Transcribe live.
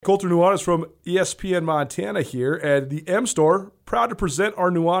Colter Nuanez from ESPN Montana here, and the M Store, proud to present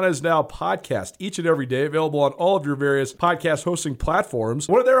our Nuanez Now podcast each and every day, available on all of your various podcast hosting platforms.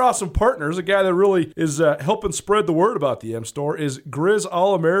 One of their awesome partners, a guy that really is helping spread the word about the M Store, is Grizz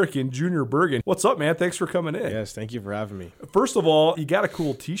All-American Junior Bergen. What's up, man? Thanks for coming in. Yes, thank you for having me. First of all, you got a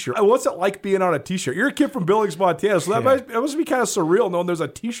cool t-shirt. What's it like being on a t-shirt? You're a kid from Billings, Montana, so that must be kind of surreal knowing there's a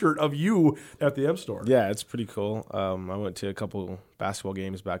t-shirt of you at the M Store. Yeah, it's pretty cool. I went to a couple basketball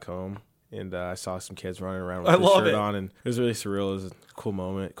games back home, and I saw some kids running around with the shirt on, and it was really surreal. It was a cool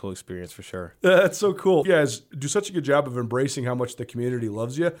moment, cool experience for sure. That's so cool. You guys do such a good job of embracing how much the community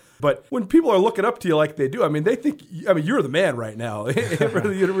loves you. But when people are looking up to you like they do, they think, you're the man right now for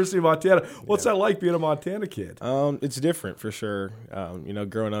the University of Montana. What's that like being a Montana kid? It's different for sure.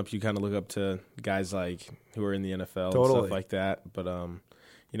 Growing up, you kind of look up to guys like who are in the NFL and stuff like that. But,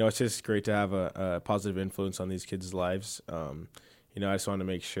 it's just great to have a positive influence on these kids' lives. I just want to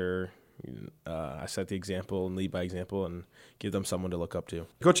make sure I set the example and lead by example and give them someone to look up to.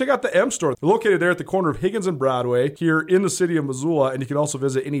 Go check out the M Store. They're located there at the corner of Higgins and Broadway here in the city of Missoula, and you can also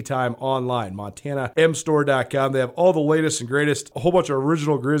visit anytime online, montanamstore.com. They have all the latest and greatest, a whole bunch of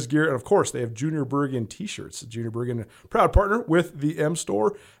original Grizz gear, and of course, they have Junior Bergen t-shirts. Junior Bergen, proud partner with the M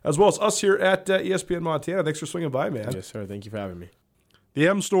Store, as well as us here at ESPN Montana. Thanks for swinging by, man. Yes, sir. Thank you for having me. The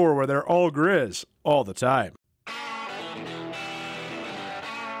M Store, where they're all Grizz all the time.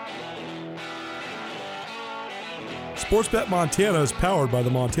 Sportsbet Montana is powered by the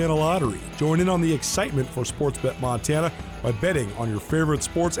Montana Lottery. Join in on the excitement for Sportsbet Montana by betting on your favorite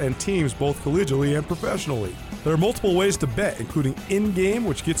sports and teams both collegially and professionally. There are multiple ways to bet, including in-game,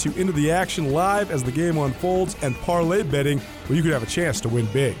 which gets you into the action live as the game unfolds, and parlay betting, where you could have a chance to win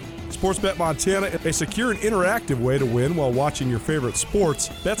big. Sportsbet Montana is a secure and interactive way to win while watching your favorite sports.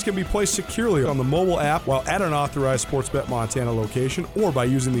 Bets can be placed securely on the mobile app while at an authorized Sportsbet Montana location or by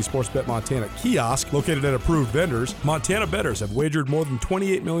using the Sportsbet Montana kiosk located at approved vendors. Montana bettors have wagered more than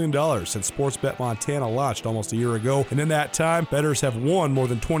 $28 million since Sportsbet Montana launched almost a year ago, and in that time, bettors have won more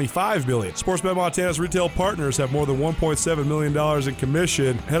than $25 million. Sportsbet Montana's retail partners have more than $1.7 million in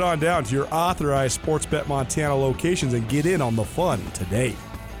commission. Head on down to your authorized Sportsbet Montana locations and get in on the fun today.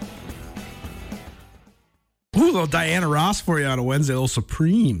 Ooh, a little Diana Ross for you on a Wednesday, a little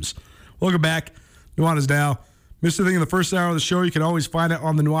Supremes. Welcome back. Nuanez Now. Missed anything in the first hour of the show, you can always find it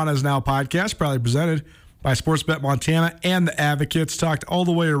on the Nuanez Now podcast, proudly presented by Sportsbet Montana and the Advocates. Talked all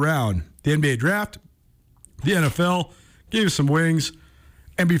the way around the NBA draft, the NFL, gave you some wings.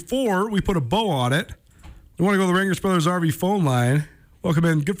 And before we put a bow on it, we want to go to the Rangers Brothers RV phone line. Welcome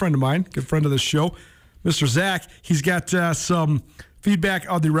in, good friend of mine, good friend of the show, Mr. Zach. He's got some feedback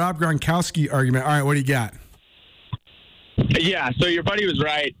on the Rob Gronkowski argument. All right, what do you got? Yeah, so your buddy was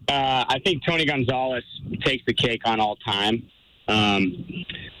right. I think Tony Gonzalez takes the cake on all time. And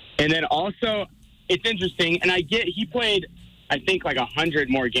then also, it's interesting, and I get he played, I think, like 100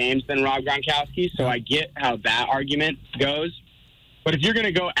 more games than Rob Gronkowski, so I get how that argument goes. But if you're going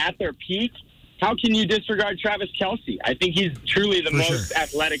to go at their peak, how can you disregard Travis Kelce? I think he's truly the most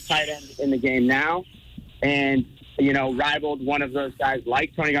athletic tight end in the game now, and, rivaled one of those guys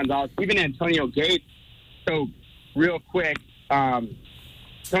like Tony Gonzalez, even Antonio Gates. So, real quick,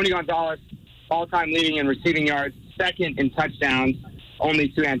 Tony Gonzalez, all-time leading in receiving yards, second in touchdowns, only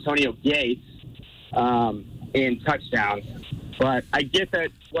to Antonio Gates in touchdowns. But I get that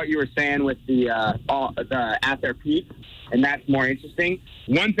what you were saying with the at their peak, and that's more interesting.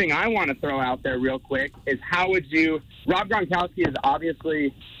 One thing I want to throw out there real quick is Rob Gronkowski is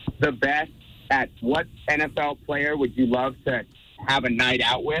obviously the best at what NFL player would you love to have a night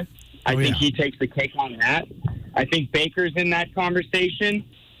out with? I think he takes the cake on that. I think Baker's in that conversation,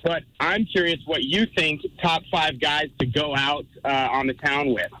 but I'm curious what you think top 5 guys to go out on the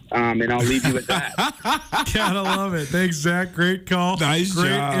town with, and I'll leave you with that. Gotta love it. Thanks, Zach. Great call. Nice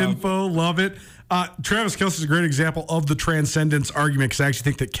Great job. info. Love it. Travis Kelce is a great example of the transcendence argument because I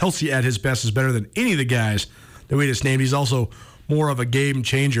actually think that Kelce at his best is better than any of the guys that we just named. He's also more of a game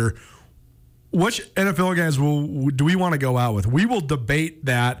changer. Which NFL guys do we want to go out with? We will debate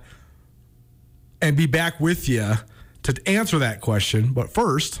that and be back with you to answer that question. But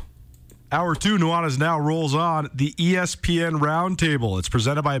first, Hour 2, Nuanez Now rolls on the ESPN Roundtable. It's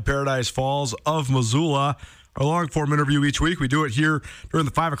presented by Paradise Falls of Missoula. Our long-form interview each week. We do it here during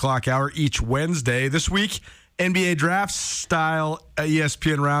the 5 o'clock hour each Wednesday. This week, NBA draft-style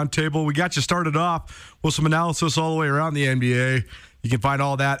ESPN Roundtable. We got you started off with some analysis all the way around the NBA. You can find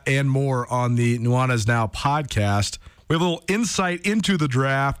all that and more on the Nuanez Now podcast. We have a little insight into the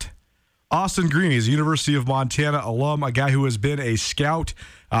draft. Austin Green is a University of Montana alum, a guy who has been a scout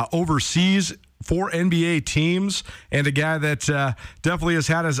overseas for NBA teams and a guy that definitely has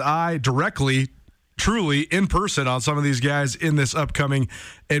had his eye directly, truly in person on some of these guys in this upcoming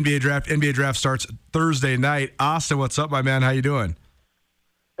NBA draft. NBA draft starts Thursday night. Austin, what's up, my man? How you doing?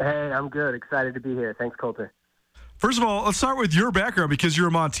 Hey, I'm good. Excited to be here. Thanks, Colter. First of all, let's start with your background because you're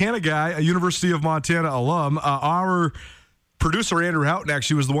a Montana guy, a University of Montana alum. Our producer, Andrew Houghton,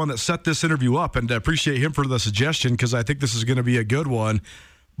 actually was the one that set this interview up, and I appreciate him for the suggestion because I think this is going to be a good one.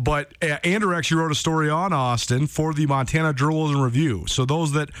 But Andrew actually wrote a story on Austin for the Montana Journalism Review. So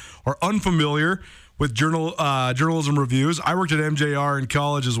those that are unfamiliar with journalism reviews, I worked at MJR in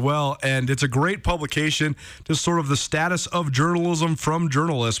college as well, and it's a great publication, just sort of the status of journalism from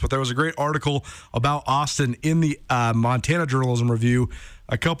journalists. But there was a great article about Austin in the Montana Journalism Review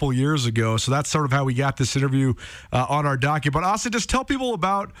a couple years ago. So that's sort of how we got this interview on our docket. But Austin, just tell people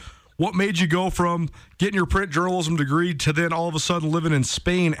about what made you go from getting your print journalism degree to then all of a sudden living in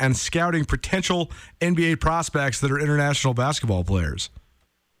Spain and scouting potential NBA prospects that are international basketball players.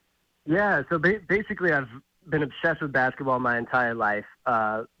 Yeah, so basically I've been obsessed with basketball my entire life.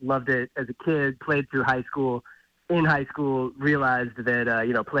 Loved it as a kid, played through high school. In high school, realized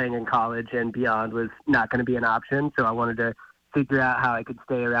that, playing in college and beyond was not going to be an option. So I wanted to figure out how I could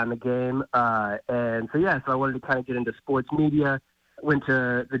stay around the game. So I wanted to kind of get into sports media. Went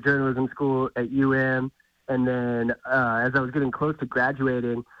to the journalism school at UM. And then as I was getting close to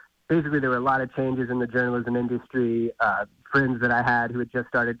graduating, basically there were a lot of changes in the journalism industry. Friends that I had who had just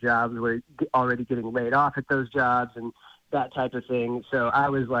started jobs were already getting laid off at those jobs and that type of thing. So I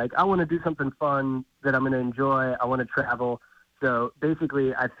was like, I want to do something fun that I'm going to enjoy. I want to travel. So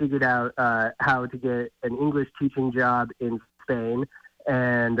basically I figured out how to get an English teaching job in Spain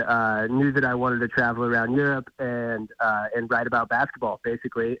and knew that I wanted to travel around Europe and write about basketball,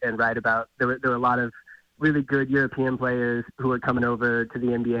 basically, and write about – there were a lot of really good European players who were coming over to the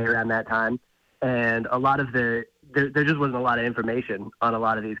NBA around that time. And a lot of there just wasn't a lot of information on a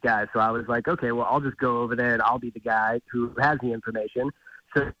lot of these guys. So I was like, okay, well, I'll just go over there and I'll be the guy who has the information.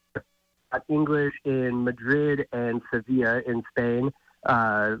 So I got English in Madrid and Sevilla in Spain,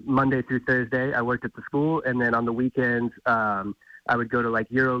 Monday through Thursday. I worked at the school. And then on the weekends, I would go to like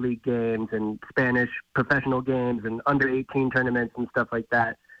EuroLeague games and Spanish professional games and under 18 tournaments and stuff like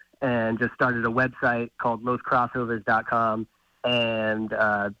that. And just started a website called LosCrossovers.com. And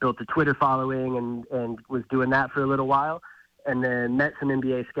built a Twitter following and was doing that for a little while. And then met some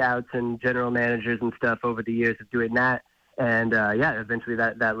NBA scouts and general managers and stuff over the years of doing that. And, eventually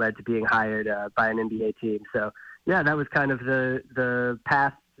that led to being hired by an NBA team. So, yeah, that was kind of the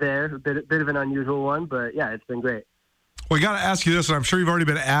path there, a bit of an unusual one. But, yeah, it's been great. Well, I got to ask you this, and I'm sure you've already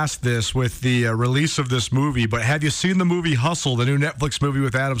been asked this with the release of this movie, but have you seen the movie Hustle, the new Netflix movie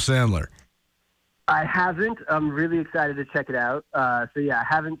with Adam Sandler? I haven't. I'm really excited to check it out. I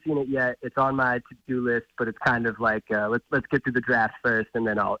haven't seen it yet. It's on my to-do list, but it's kind of like let's get through the draft first, and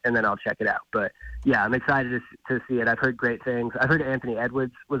then I'll check it out. But yeah, I'm excited to see it. I've heard great things. I've heard Anthony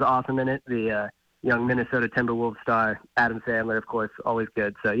Edwards was awesome in it. The young Minnesota Timberwolves star, Adam Sandler, of course, always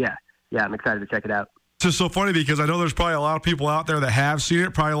good. So yeah, I'm excited to check it out. It's just so funny because I know there's probably a lot of people out there that have seen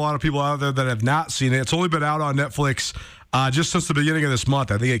it, probably a lot of people out there that have not seen it. It's only been out on Netflix just since the beginning of this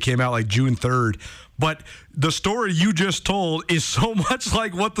month. I think it came out like June 3rd. But the story you just told is so much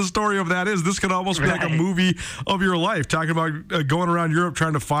like what the story of that is. This could almost be like a movie of your life, talking about going around Europe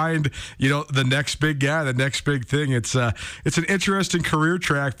trying to find, the next big guy, the next big thing. It's an interesting career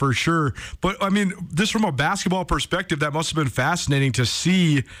track for sure. But, I mean, just from a basketball perspective, that must have been fascinating to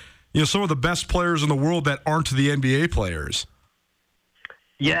see, some of the best players in the world that aren't the NBA players.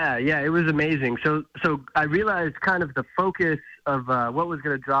 Yeah, it was amazing. So I realized kind of the focus of what was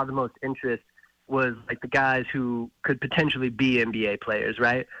going to draw the most interest was like the guys who could potentially be NBA players,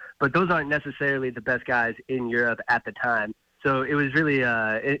 right? But those aren't necessarily the best guys in Europe at the time. So it was really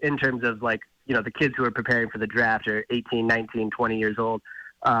in terms of like, the kids who are preparing for the draft are 18, 19, 20 years old.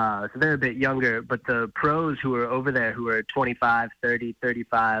 So they're a bit younger, but the pros who are over there who are 25, 30,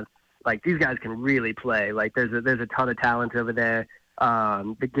 35, like these guys can really play. Like there's a ton of talent over there.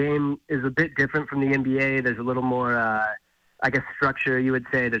 The game is a bit different from the NBA. There's a little more, structure, you would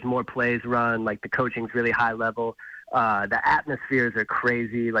say. There's more plays run. Like the coaching's really high level. The atmospheres are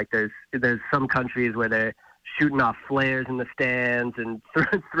crazy. Like there's some countries where they're shooting off flares in the stands and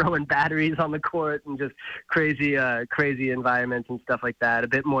throwing batteries on the court and just crazy environments and stuff like that. A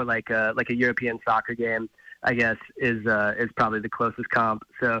bit more like a European soccer game, I guess, is probably the closest comp.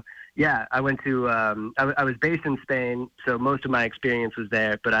 So. Yeah, I went to I was based in Spain, so most of my experience was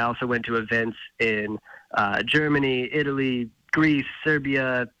there, but I also went to events in Germany, Italy, Greece,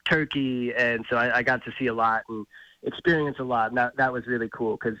 Serbia, Turkey, and so I got to see a lot and experience a lot, and that was really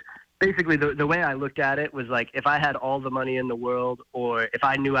cool because basically the way I looked at it was like, if I had all the money in the world, or if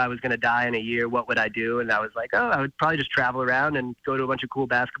I knew I was going to die in a year, what would I do? And I was like, I would probably just travel around and go to a bunch of cool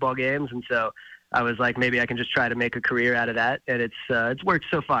basketball games. And so I was like, maybe I can just try to make a career out of that. And it's worked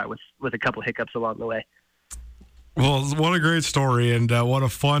so far with a couple hiccups along the way. Well, what a great story, and what a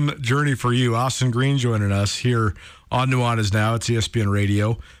fun journey for you. Austin Green joining us here on Nuanez Now. It's ESPN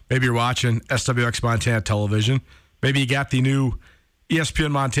Radio. Maybe you're watching SWX Montana Television. Maybe you got the new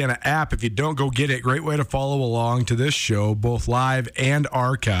ESPN Montana app. If you don't, go get it. Great way to follow along to this show, both live and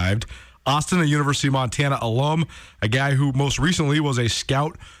archived. Austin, a University of Montana alum, a guy who most recently was a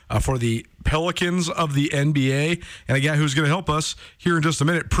scout for the Pelicans of the NBA, and a guy who's going to help us here in just a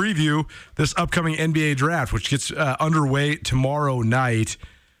minute preview this upcoming NBA draft, which gets underway tomorrow night.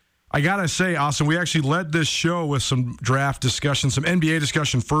 I got to say, Austin, we actually led this show with some draft discussion, some NBA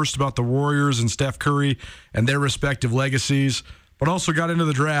discussion first about the Warriors and Steph Curry and their respective legacies, but also got into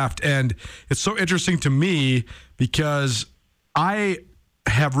the draft. And it's so interesting to me because I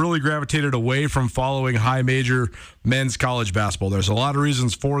have really gravitated away from following high major men's college basketball. There's a lot of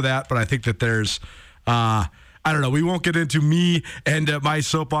reasons for that, but I think that there's, I don't know, we won't get into me and my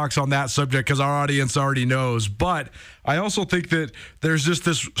soapbox on that subject because our audience already knows. But I also think that there's just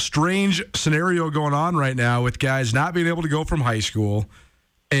this strange scenario going on right now with guys not being able to go from high school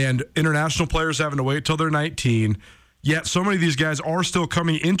and international players having to wait till they're 19. Yet so many of these guys are still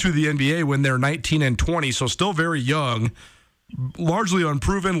coming into the NBA when they're 19 and 20, so still very young, largely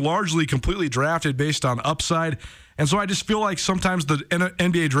unproven, largely completely drafted based on upside. And so I just feel like sometimes the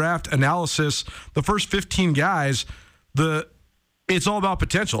NBA draft analysis, the first 15 guys, it's all about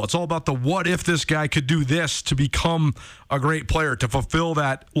potential. It's all about the what if this guy could do this to become a great player, to fulfill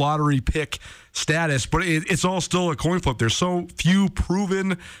that lottery pick status. But it's all still a coin flip. There's so few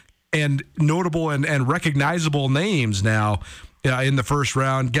proven and notable and recognizable names now in the first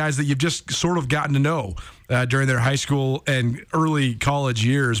round, guys that you've just sort of gotten to know during their high school and early college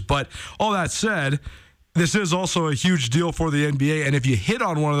years. But all that said, this is also a huge deal for the NBA. And if you hit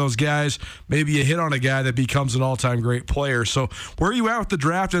on one of those guys, maybe you hit on a guy that becomes an all-time great player. So where are you at with the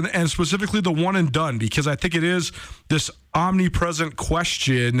draft and specifically the one and done? Because I think it is this omnipresent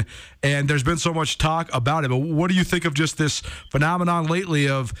question, and there's been so much talk about it. But what do you think of just this phenomenon lately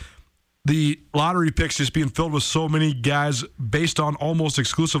of the lottery picks just being filled with so many guys based on almost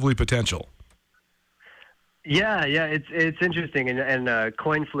exclusively potential? Yeah, it's interesting, and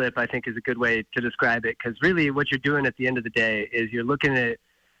coin flip I think is a good way to describe it, because really what you're doing at the end of the day is you're looking at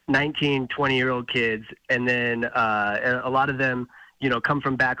 19, 20-year-old kids, and then a lot of them, come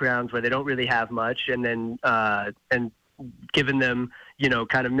from backgrounds where they don't really have much, and then and giving them,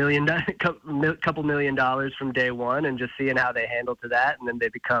 kind of couple $1 million from day one, and just seeing how they handle to that, and then they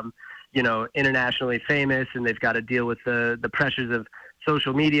become internationally famous, and they've got to deal with the pressures of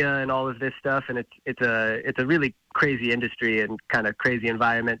social media and all of this stuff. And it's a really crazy industry and kind of crazy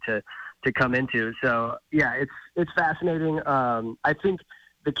environment to come into. So yeah, it's fascinating. I think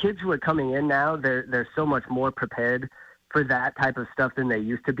the kids who are coming in now, they're so much more prepared for that type of stuff than they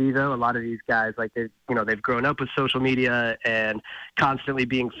used to be, though. A lot of these guys, like they've grown up with social media and constantly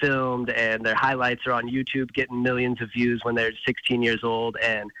being filmed, and their highlights are on YouTube getting millions of views when they're 16 years old,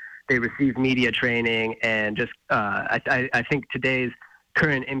 and they receive media training, and just I think today's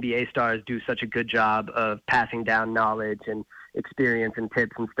current NBA stars do such a good job of passing down knowledge and experience and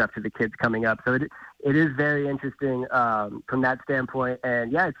tips and stuff to the kids coming up. So it is very interesting from that standpoint.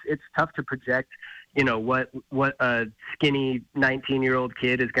 And yeah, it's tough to project, what a skinny 19-year-old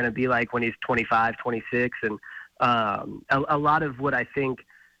kid is going to be like when he's 25, 26. And a lot of what I think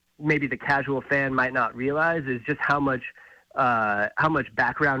maybe the casual fan might not realize is just how much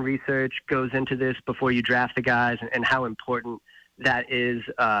background research goes into this before you draft the guys, and how important that is,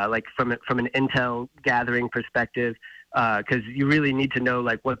 like from an intel gathering perspective, because you really need to know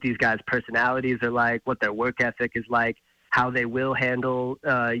like what these guys' personalities are like, what their work ethic is like, how they will handle,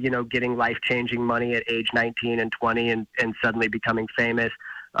 getting life-changing money at age 19 and 20 and suddenly becoming famous.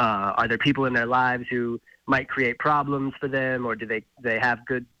 Are there people in their lives who might create problems for them, or do they have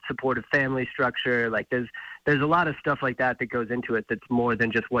good supportive family structure? Like there's a lot of stuff like that goes into it that's more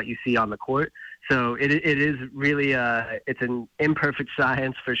than just what you see on the court. So it is really it's an imperfect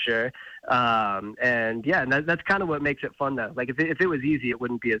science for sure. And yeah, and that's kind of what makes it fun though. Like if it was easy, it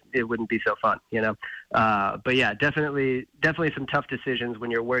wouldn't be so fun, But yeah, definitely some tough decisions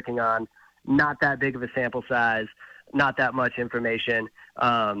when you're working on not that big of a sample size, not that much information.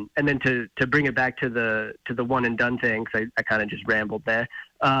 And then to bring it back to the one and done thing, because I kind of just rambled there.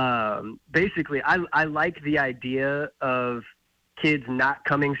 Basically, I like the idea of kids not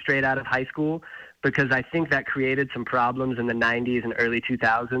coming straight out of high school, because I think that created some problems in the 90s and early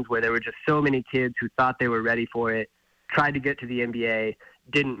 2000s where there were just so many kids who thought they were ready for it, tried to get to the NBA,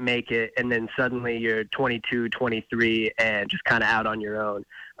 didn't make it, and then suddenly you're 22, 23, and just kind of out on your own.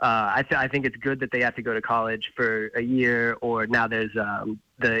 I think it's good that they have to go to college for a year, or now there's the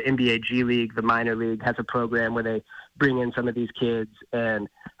NBA G League, the minor league, has a program where they bring in some of these kids, and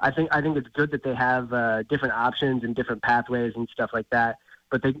I think it's good that they have different options and different pathways and stuff like that.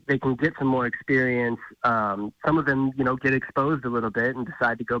 But they can get some more experience. Some of them, get exposed a little bit and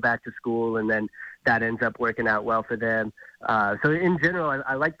decide to go back to school, and then that ends up working out well for them. So in general,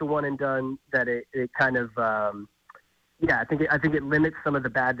 I like the one and done that it kind of, I think it limits some of the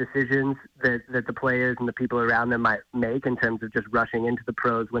bad decisions that the players and the people around them might make in terms of just rushing into the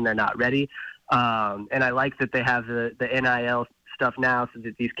pros when they're not ready. And I like that they have the NIL stuff now so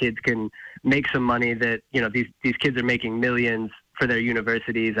that these kids can make some money that, these kids are making millions for their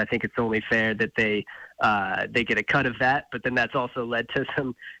universities. I think it's only fair that they get a cut of that, but then that's also led to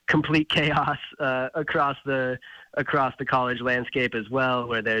some complete chaos across the college landscape as well,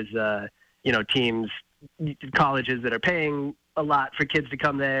 where there's colleges that are paying a lot for kids to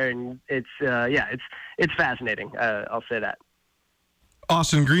come there, and it's fascinating. I'll say that.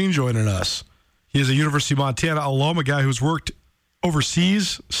 Austin Green joining us. He is a University of Montana alum, a guy who's worked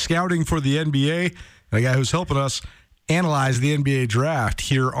overseas scouting for the NBA, and a guy who's helping us analyze the NBA draft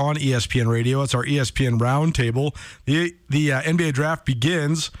here on ESPN Radio. It's our ESPN Roundtable. The NBA draft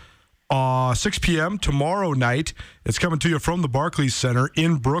begins 6 p.m. tomorrow night. It's coming to you from the Barclays Center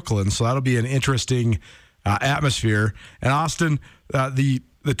in Brooklyn, so that'll be an interesting atmosphere. And Austin, the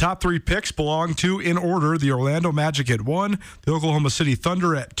top three picks belong to, in order, the Orlando Magic at 1, the Oklahoma City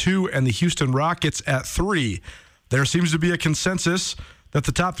Thunder at 2, and the Houston Rockets at 3. There seems to be a consensus that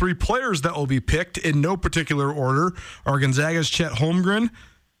the top three players that will be picked in no particular order are Gonzaga's Chet Holmgren,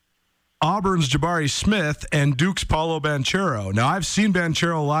 Auburn's Jabari Smith, and Duke's Paolo Banchero. Now, I've seen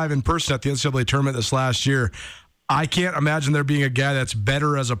Banchero live in person at the NCAA tournament this last year. I can't imagine there being a guy that's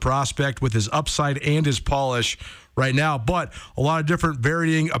better as a prospect with his upside and his polish right now, but a lot of different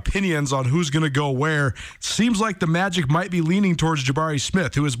varying opinions on who's going to go where. Seems like the Magic might be leaning towards Jabari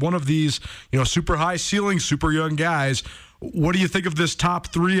Smith, who is one of these, super high ceiling, super young guys. What do you think of this top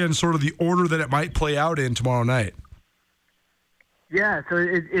three and sort of the order that it might play out in tomorrow night? Yeah, so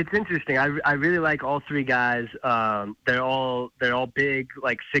it's interesting. I really like all three guys. They're all big,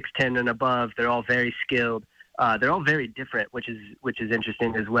 like 6'10" and above. They're all very skilled. They're all very different, which is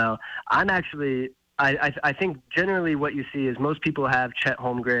interesting as well. I think generally what you see is most people have Chet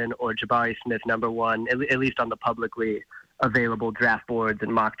Holmgren or Jabari Smith number one, at least on the publicly available draft boards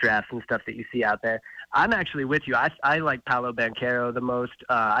and mock drafts and stuff that you see out there. I'm actually with you. I like Paolo Banchero the most.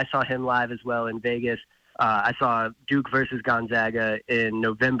 I saw him live as well in Vegas. I saw Duke versus Gonzaga in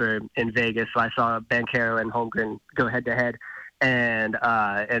November in Vegas, so I saw Banchero and Holmgren go head-to-head, and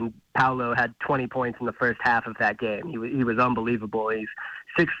Paolo had 20 points in the first half of that game. He was unbelievable. He's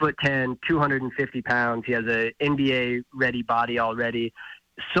 6'10", 250 pounds. He has an NBA-ready body already.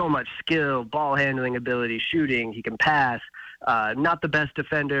 So much skill, ball handling ability, shooting. He can pass. Not the best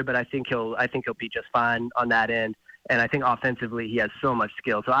defender, but I think he'll be just fine on that end. And I think offensively he has so much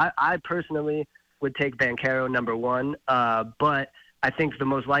skill. So I personally would take Banchero number one. But I think the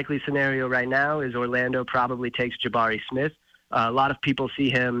most likely scenario right now is Orlando probably takes Jabari Smith. A lot of people see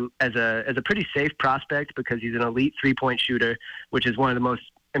him as a pretty safe prospect because he's an elite three-point shooter, which is one of the most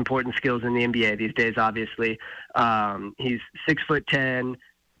important skills in the NBA these days, obviously. He's 6'10",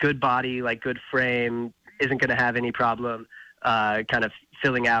 good body, like good frame, isn't going to have any problem kind of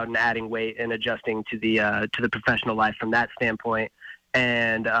filling out and adding weight and adjusting to the professional life from that standpoint.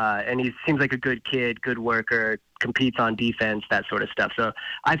 And he seems like a good kid, good worker, competes on defense, that sort of stuff. So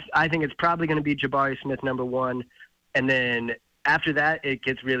I think it's probably going to be Jabari Smith number one. And then after that, it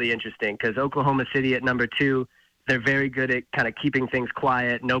gets really interesting because Oklahoma City at number 2, they're very good at kind of keeping things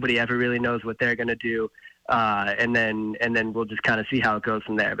quiet. Nobody ever really knows what they're going to do. And then we'll just kind of see how it goes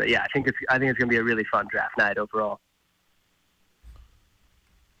from there. But yeah, I think it's going to be a really fun draft night overall.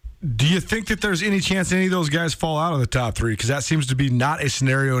 Do you think that there's any chance any of those guys fall out of the top 3? Because that seems to be not a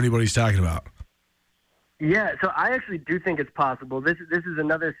scenario anybody's talking about. Yeah, so I actually do think it's possible. This is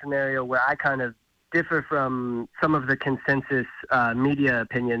another scenario where I kind of differ from some of the consensus media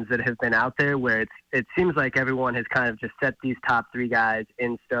opinions that have been out there, where it seems like everyone has kind of just set these top 3 guys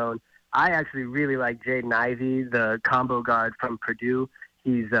in stone. I actually really like Jaden Ivey, the combo guard from Purdue.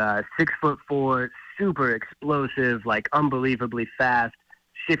 He's 6'4", super explosive, like unbelievably fast,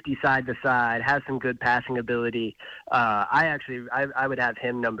 shifty side to side, has some good passing ability. I would have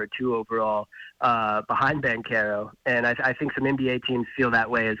him number 2 overall behind Banchero, and I think some NBA teams feel that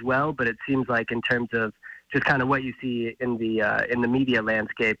way as well. But it seems like in terms of just kind of what you see in the media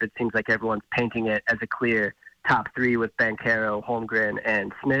landscape, it seems like everyone's painting it as a clear top 3 with Banchero, Holmgren,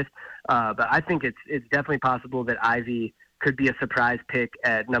 and Smith. But I think it's definitely possible that Ivey could be a surprise pick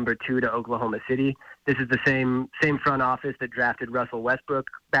at number 2 to Oklahoma City. This is the same front office that drafted Russell Westbrook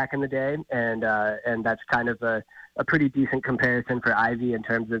back in the day, and that's kind of a pretty decent comparison for Ivey in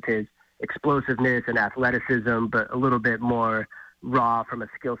terms of his explosiveness and athleticism, but a little bit more raw from a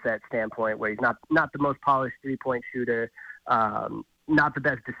skill set standpoint, where he's not the most polished 3-point shooter, not the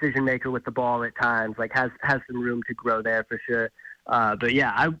best decision maker with the ball at times, like has some room to grow there for sure. But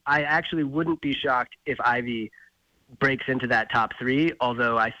yeah, I actually wouldn't be shocked if Ivey breaks into that top 3,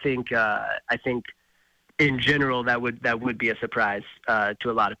 although I think in general that would be a surprise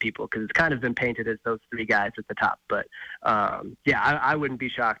to a lot of people, because it's kind of been painted as those 3 guys at the top. But yeah, I wouldn't be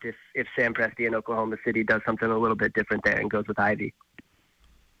shocked if Sam Presti in Oklahoma City does something a little bit different there and goes with Ivey.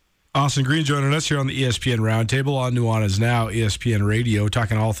 Austin Green joining us here on the ESPN Roundtable on Nuanez Now, ESPN Radio,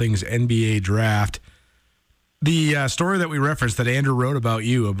 talking all things NBA draft. The story that we referenced that Andrew wrote about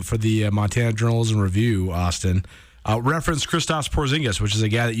you for the Montana Journalism Review, Austin, referenced Kristaps Porzingis, which is a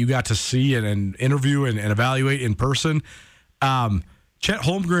guy that you got to see and interview and evaluate in person. Chet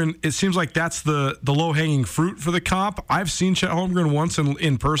Holmgren, it seems like that's the low-hanging fruit for the comp. I've seen Chet Holmgren once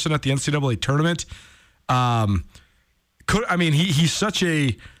in person at the NCAA tournament. He's such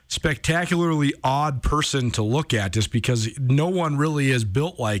a spectacularly odd person to look at, just because no one really is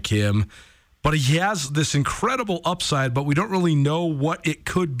built like him. But he has this incredible upside, but we don't really know what it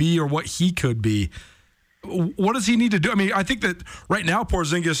could be or what he could be. What does he need to do? I mean, I think that right now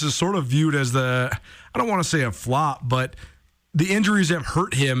Porzingis is sort of viewed as I don't want to say a flop, but the injuries have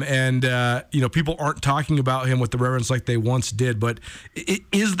hurt him, and people aren't talking about him with the reverence like they once did. But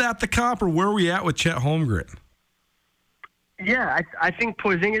is that the comp, or where are we at with Chet Holmgren? Yeah, I think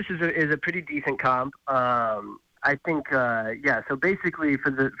Porzingis is a pretty decent comp. I think so basically for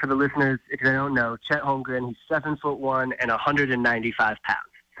the listeners, if they don't know, Chet Holmgren, he's 7'1" and 195 pounds.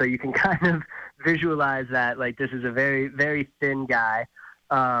 So you can kind of visualize that, like, this is a very, very thin guy,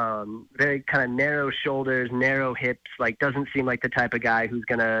 very kind of narrow shoulders, narrow hips, like doesn't seem like the type of guy who's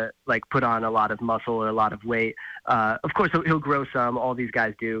going to like put on a lot of muscle or a lot of weight. Of course, he'll grow some. All these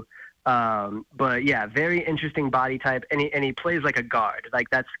guys do. But yeah, very interesting body type. And he plays like a guard. Like,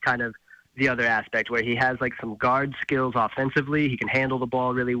 that's kind of the other aspect, where he has like some guard skills offensively. He can handle the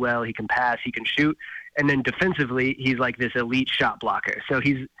ball really well. He can pass, he can shoot. And then defensively, he's like this elite shot blocker. So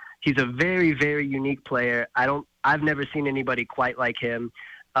he's a very, very unique player. I've never seen anybody quite like him.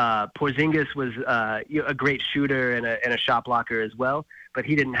 Porzingis was a great shooter and a shot blocker as well, but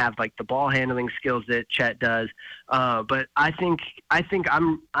he didn't have like the ball handling skills that Chet does. But I think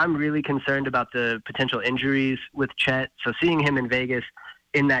I'm really concerned about the potential injuries with Chet. So seeing him in Vegas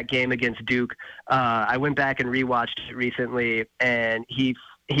in that game against Duke, I went back and rewatched it recently, and he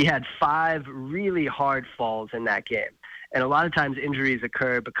had 5 really hard falls in that game. And a lot of times injuries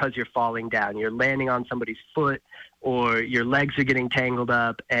occur because you're falling down. You're landing on somebody's foot, or your legs are getting tangled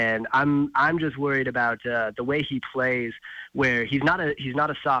up. And I'm just worried about the way he plays, where he's not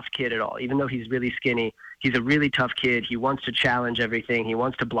a soft kid at all. Even though he's really skinny, he's a really tough kid. He wants to challenge everything. He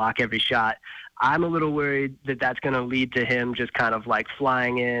wants to block every shot. I'm a little worried that that's going to lead to him just kind of like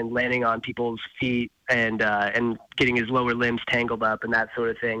flying in, landing on people's feet, and getting his lower limbs tangled up and that sort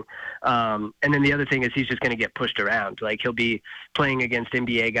of thing. And then the other thing is he's just going to get pushed around. Like, he'll be playing against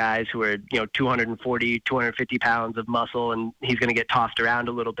NBA guys who are 240, 250 pounds of muscle, and he's going to get tossed around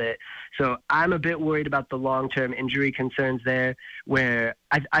a little bit. So I'm a bit worried about the long-term injury concerns there, where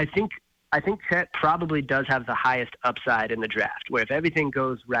I think Chet probably does have the highest upside in the draft, where if everything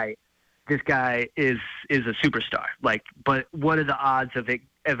goes right, this guy is a superstar. Like, but what are the odds of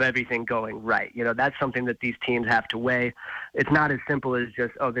everything going right? That's something that these teams have to weigh. It's not as simple as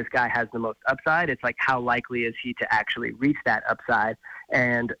just, oh, this guy has the most upside. It's like, how likely is he to actually reach that upside?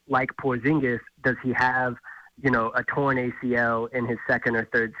 And like Porzingis, does he have, a torn ACL in his second or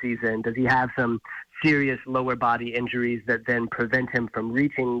third season? Does he have some serious lower body injuries that then prevent him from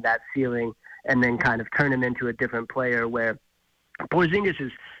reaching that ceiling and then kind of turn him into a different player, where Porzingis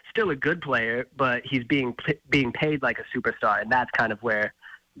is still a good player, but he's being paid like a superstar, and that's kind of where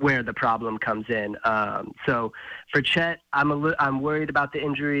the problem comes in. So for Chet, I'm worried about the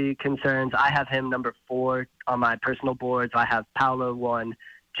injury concerns. I have him number 4 on my personal boards. I have Paolo 1,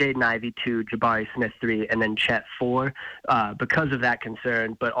 Jaden Ivey 2, Jabari Smith 3, and then Chet 4 because of that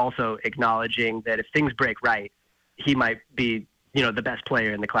concern, but also acknowledging that if things break right, he might be the best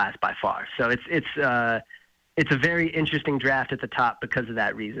player in the class by far. So it's a very interesting draft at the top because of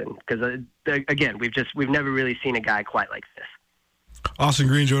that reason. Because again, we've never really seen a guy quite like this. Austin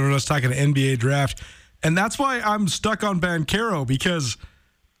Green joining us talking NBA draft, and that's why I'm stuck on Banchero, because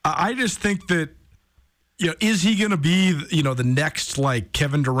I just think that, is he going to be, the next like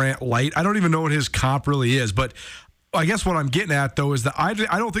Kevin Durant light? I don't even know what his comp really is, but I guess what I'm getting at though is that I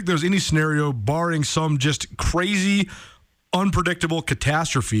don't think there's any scenario, barring some just crazy, unpredictable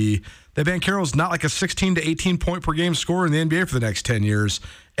catastrophe, that Banchero's not like a 16 to 18 point per game scorer in the NBA for the next 10 years.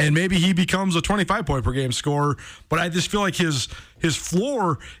 And maybe he becomes a 25 point per game scorer, but I just feel like his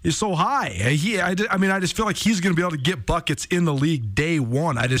floor is so high. I just feel like he's going to be able to get buckets in the league day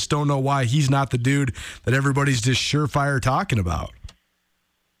one. I just don't know why he's not the dude that everybody's just surefire talking about.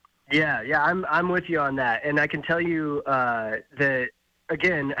 Yeah, I'm with you on that. And I can tell you that,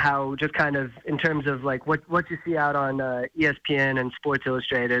 again, how just kind of in terms of like what you see out on ESPN and Sports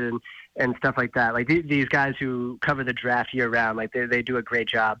Illustrated and stuff like that, like these guys who cover the draft year round, like they do a great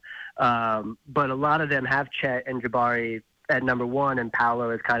job. But a lot of them have Chet and Jabari at number one, and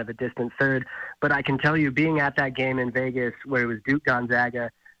Paolo is kind of a distant third. But I can tell you, being at that game in Vegas where it was Duke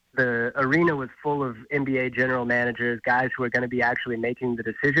Gonzaga, the arena was full of NBA general managers, guys who are going to be actually making the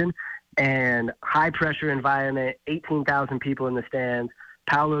decision, and high-pressure environment, 18,000 people in the stands.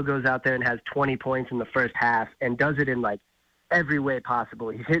 Paolo goes out there and has 20 points in the first half and does it in, like, every way possible.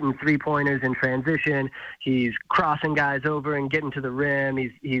 He's hitting three-pointers in transition. He's crossing guys over and getting to the rim.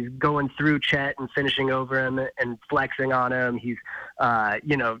 He's going through Chet and finishing over him and flexing on him. He's,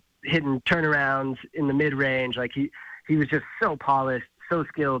 hitting turnarounds in the mid-range. Like, he was just so polished, so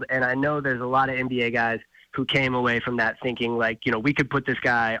skilled, and I know there's a lot of NBA guys who came away from that thinking, like, we could put this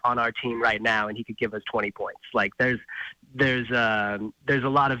guy on our team right now and he could give us 20 points. Like, there's a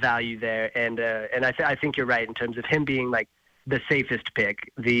lot of value there, and I think you're right in terms of him being like the safest pick,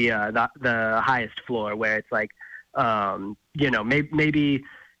 the highest floor, where it's like, maybe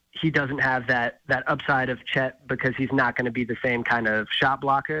he doesn't have that upside of Chet because he's not going to be the same kind of shot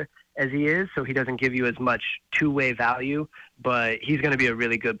blocker as he is, so he doesn't give you as much two-way value, but he's going to be a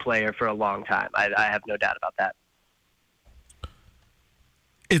really good player for a long time. I have no doubt about that.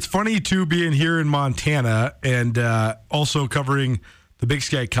 It's funny, too, being here in Montana and also covering the Big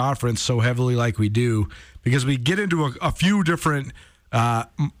Sky Conference so heavily like we do, because we get into a few different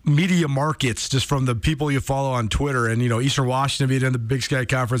media markets just from the people you follow on Twitter. And, Eastern Washington being in the Big Sky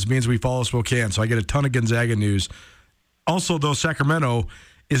Conference means we follow Spokane, so I get a ton of Gonzaga news. Also, though, Sacramento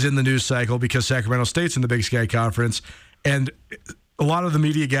is in the news cycle because Sacramento State's in the Big Sky Conference, and a lot of the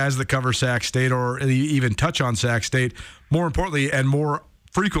media guys that cover Sac State or even touch on Sac State, more importantly and more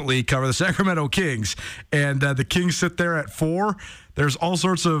frequently cover the Sacramento Kings, and the Kings sit there at 4. There's all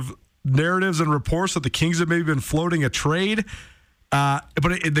sorts of narratives and reports that the Kings have maybe been floating a trade, but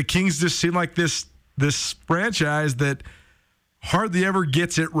the Kings just seem like this franchise that hardly ever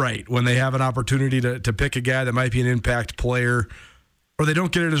gets it right when they have an opportunity to pick a guy that might be an impact player, or they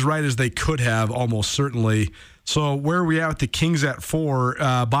don't get it as right as they could have, almost certainly. So where are we at with the Kings at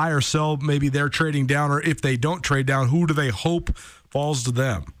 4? Buy or sell, maybe they're trading down, or if they don't trade down, who do they hope falls to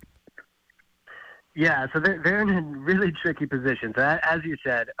them? Yeah, so they're in a really tricky position. So as you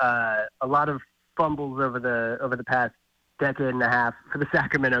said, a lot of fumbles over the past decade and a half for the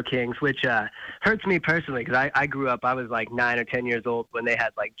Sacramento Kings, which hurts me personally because I grew up, I was like 9 or 10 years old when they had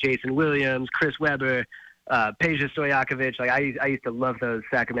like Jason Williams, Chris Webber, Peja Stojakovic. Like I used to love those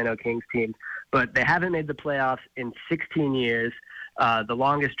Sacramento Kings teams, but they haven't made the playoffs in 16 years, the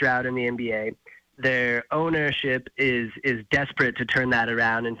longest drought in the NBA. Their ownership is desperate to turn that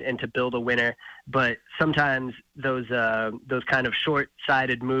around and to build a winner, but sometimes those kind of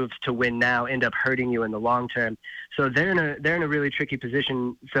short-sighted moves to win now end up hurting you in the long term. So they're in a really tricky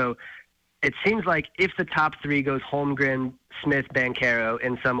position. So it seems like if the top 3 goes Holmgren, Smith, Banchero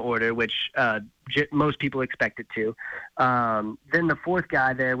in some order, which most people expect it to, then the 4th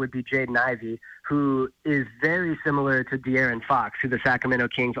guy there would be Jaden Ivey, who is very similar to De'Aaron Fox, who the Sacramento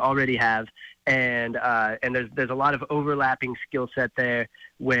Kings already have. And there's a lot of overlapping skill set there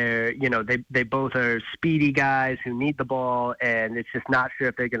where, they both are speedy guys who need the ball, and it's just not sure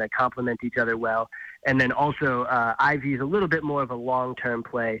if they're going to complement each other well. And then also Ivey's a little bit more of a long-term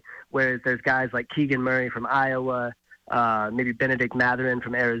play, whereas there's guys like Keegan Murray from Iowa, maybe Benedict Mathurin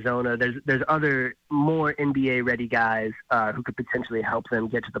from Arizona. There's other more NBA-ready guys who could potentially help them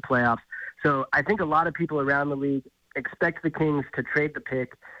get to the playoffs. So I think a lot of people around the league expect the Kings to trade the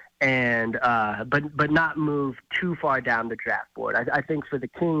pick and but not move too far down the draft board. I think for the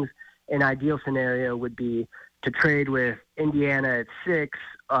Kings, an ideal scenario would be to trade with Indiana at 6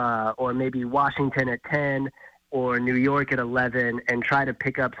 or maybe Washington at 10 or New York at 11 and try to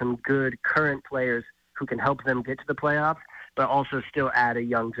pick up some good current players who can help them get to the playoffs, but also still add a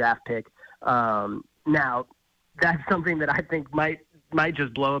young draft pick. Now, that's something that I think might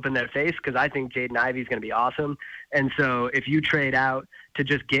just blow up in their face, because I think Jaden Ivey is going to be awesome. And so if you trade out to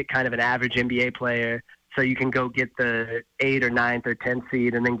just get kind of an average NBA player so you can go get the 8th or 9th or 10th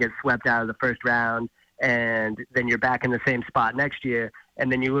seed and then get swept out of the first round, and then you're back in the same spot next year,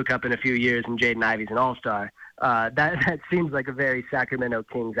 and then you look up in a few years and Jaden Ivey's an all-star, that seems like a very Sacramento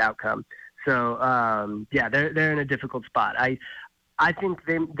Kings outcome. So, they're in a difficult spot. I think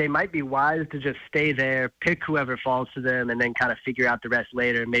they might be wise to just stay there, pick whoever falls to them, and then kind of figure out the rest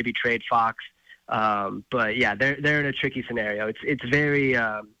later, maybe trade Fox. But yeah, they're in a tricky scenario. It's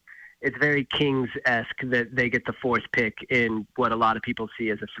very Kings-esque that they get the 4th pick in what a lot of people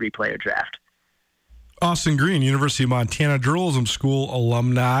see as a 3-player draft. Austin Green, University of Montana Journalism School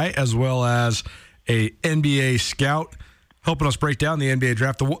alumni, as well as a NBA scout, helping us break down the NBA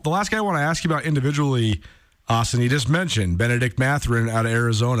draft. The last guy I want to ask you about individually, Austin, you just mentioned Benedict Mathurin out of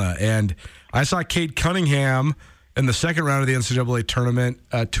Arizona. And I saw Cade Cunningham in the second round of the NCAA tournament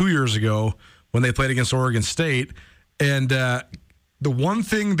 2 years ago when they played against Oregon State. And the one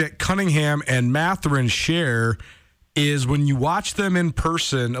thing that Cunningham and Mathurin share is when you watch them in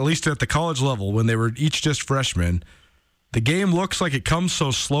person, at least at the college level, when they were each just freshmen, the game looks like it comes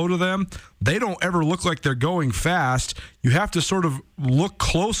so slow to them. They don't ever look like they're going fast. You have to sort of look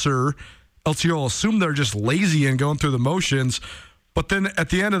closer, else you'll assume they're just lazy and going through the motions. But then at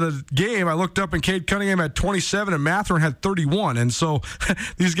the end of the game, I looked up and Cade Cunningham had 27 and Mathurin had 31. And so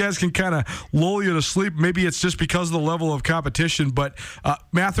these guys can kind of lull you to sleep. Maybe it's just because of the level of competition. But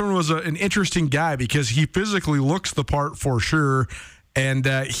Mathurin was an interesting guy because he physically looks the part for sure. And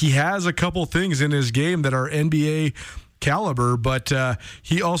he has a couple things in his game that are NBA caliber. But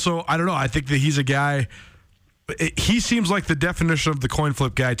he also, I don't know, I think that he's a guy. He seems like the definition of the coin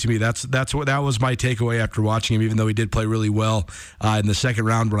flip guy to me. That was my takeaway after watching him, even though he did play really well in the second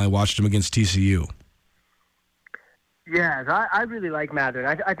round when I watched him against TCU. Yeah, I really like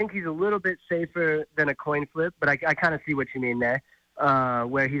Mathurin. I think he's a little bit safer than a coin flip, but I kind of see what you mean there.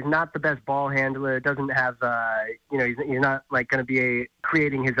 Where he's not the best ball handler, doesn't have, he's not like going to be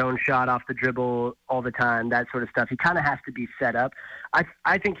creating his own shot off the dribble all the time, that sort of stuff. He kind of has to be set up.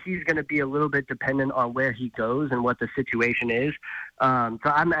 I think he's going to be a little bit dependent on where he goes and what the situation is. So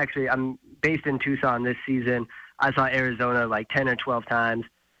I'm based in Tucson this season. I saw Arizona like 10 or 12 times,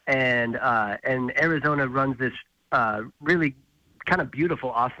 and Arizona runs this really kind of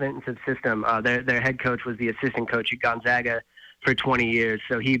beautiful offensive system. Their head coach was the assistant coach at Gonzaga for 20 years.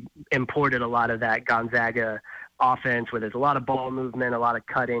 So he imported a lot of that Gonzaga offense where there's a lot of ball movement, a lot of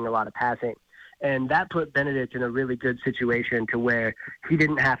cutting, a lot of passing. And that put Benedict in a really good situation to where he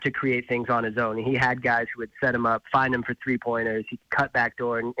didn't have to create things on his own. He had guys who would set him up, find him for three-pointers. He could cut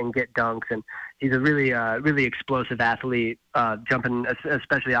backdoor and get dunks. And he's a really explosive athlete, jumping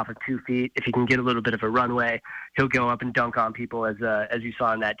especially off of 2 feet. If he can get a little bit of a runway, he'll go up and dunk on people. As you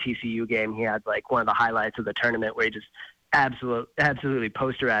saw in that TCU game, he had like one of the highlights of the tournament where he just absolutely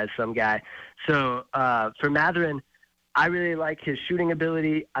posterized some guy. So for Mathurin, I really like his shooting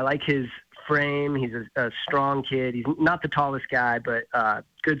ability. I like his frame. He's a strong kid. He's not the tallest guy, but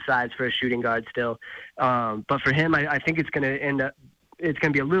good size for a shooting guard still. But for him, I think it's going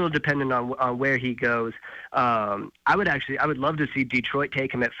to be a little dependent on where he goes. I would love to see Detroit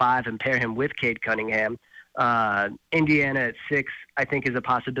take him at 5 and pair him with Cade Cunningham. Indiana at 6, I think, is a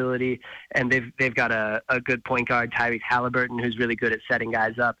possibility, and they've got a good point guard, Tyrese Halliburton, who's really good at setting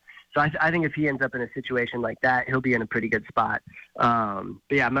guys up. So I think if he ends up in a situation like that, he'll be in a pretty good spot. But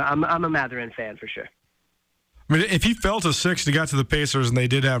yeah, I'm a Mathurin fan for sure. I mean, if he fell to 6 and he got to the Pacers and they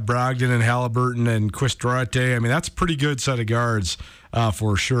did have Brogdon and Halliburton and Quist Duarte, I mean, that's a pretty good set of guards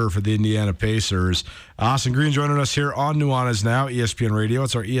for sure for the Indiana Pacers. Austin Green joining us here on Nuanez Now, ESPN Radio.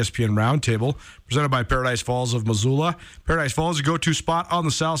 It's our ESPN Roundtable, presented by Paradise Falls of Missoula. Paradise Falls, a go-to spot on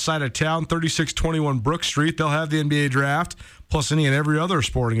the south side of town, 3621 Brook Street. They'll have the NBA draft, plus any and every other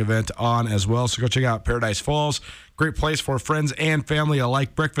sporting event on as well. So go check out Paradise Falls. Great place for friends and family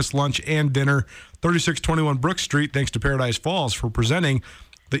alike, breakfast, lunch, and dinner. 3621 Brook Street, thanks to Paradise Falls for presenting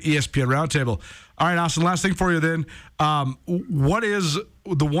the ESPN Roundtable. All right, Austin, last thing for you then. What is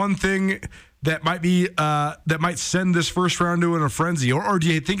the one thing that might send this first round to in a frenzy? Or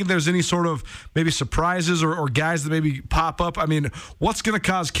do you think there's any sort of maybe surprises or guys that maybe pop up? I mean, what's going to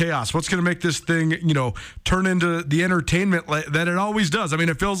cause chaos? What's going to make this thing, turn into the entertainment that it always does? I mean,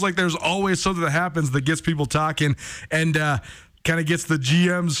 it feels like there's always something that happens that gets people talking and kind of gets the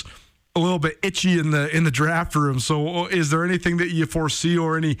GMs a little bit itchy in the draft room. So is there anything that you foresee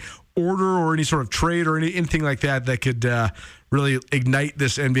or any order or any sort of trade or anything like that could really ignite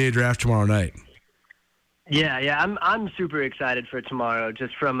this NBA draft tomorrow night? Yeah, I'm super excited for tomorrow,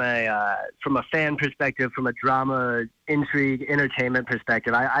 just from a fan perspective, from a drama, intrigue, entertainment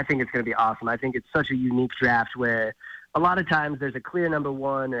perspective. I think it's going to be awesome. I think it's such a unique draft where a lot of times there's a clear number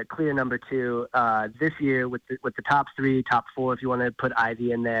one and a clear number two. This year with the top three, top four, if you want to put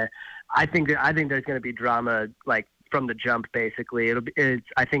Ivy in there, I think there's going to be drama like from the jump. Basically,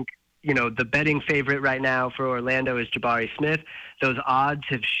 I think. The betting favorite right now for Orlando is Jabari Smith. Those odds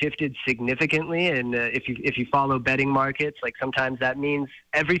have shifted significantly, and if you follow betting markets, like sometimes that means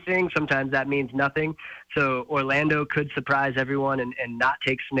everything, sometimes that means nothing. So Orlando could surprise everyone and not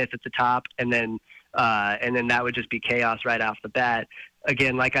take Smith at the top, and then that would just be chaos right off the bat.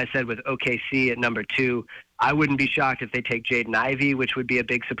 Again, like I said, with OKC at number 2, I wouldn't be shocked if they take Jaden Ivey, which would be a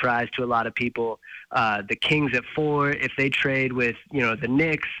big surprise to a lot of people. The Kings at 4, if they trade with, the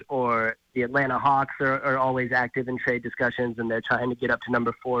Knicks or the Atlanta Hawks are always active in trade discussions, and they're trying to get up to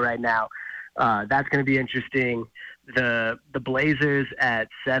number 4 right now. That's going to be interesting. The Blazers at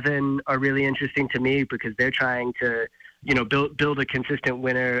 7 are really interesting to me because they're trying to, build a consistent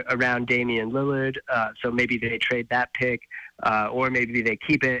winner around Damian Lillard. So maybe they trade that pick. Or maybe they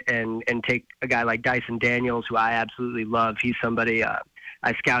keep it and take a guy like Dyson Daniels, who I absolutely love. He's somebody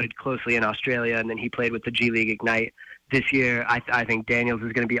I scouted closely in Australia, and then he played with the G League Ignite this year. I think Daniels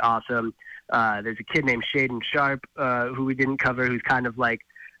is going to be awesome. There's a kid named Shaden Sharp who we didn't cover, who's kind of like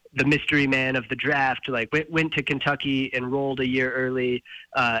the mystery man of the draft. Like went to Kentucky, enrolled a year early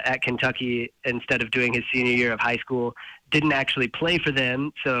at Kentucky instead of doing his senior year of high school. Didn't actually play for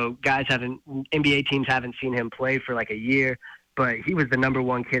them, so NBA teams haven't seen him play for like a year. But he was the number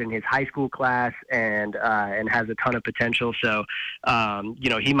 1 kid in his high school class and has a ton of potential. So,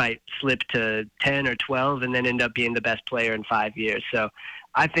 he might slip to 10 or 12 and then end up being the best player in 5 years. So,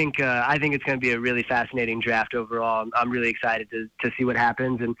 I think it's going to be a really fascinating draft overall. I'm really excited to see what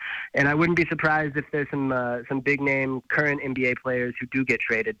happens, and I wouldn't be surprised if there's some big name current NBA players who do get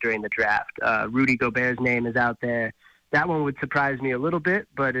traded during the draft. Rudy Gobert's name is out there. That one would surprise me a little bit,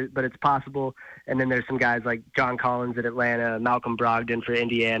 but it's possible. And then there's some guys like John Collins at Atlanta, Malcolm Brogdon for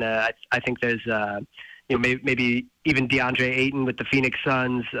Indiana. I think there's maybe even DeAndre Ayton with the Phoenix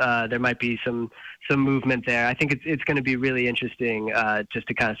Suns. There might be some movement there. I think it's going to be really interesting just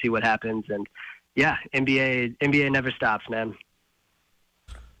to kind of see what happens. And yeah, NBA never stops, man.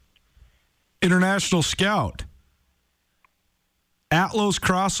 International scout at Los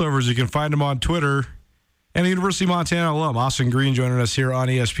Crossovers. You can find him on Twitter. And the University of Montana alum, Austin Green, joining us here on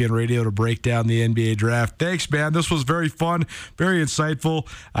ESPN Radio to break down the NBA draft. Thanks, man. This was very fun, very insightful.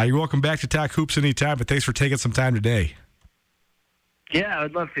 You're welcome back to Talk Hoops anytime, but thanks for taking some time today. Yeah, I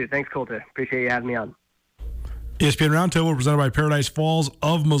would love to. Thanks, Colter. Appreciate you having me on. ESPN Roundtable presented by Paradise Falls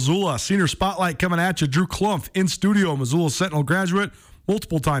of Missoula. Senior Spotlight coming at you. Drew Klumpf in studio, Missoula Sentinel graduate,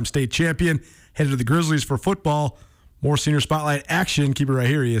 multiple-time state champion, headed to the Grizzlies for football. More Senior Spotlight action. Keep it right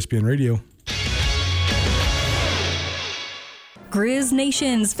here, ESPN Radio. Grizz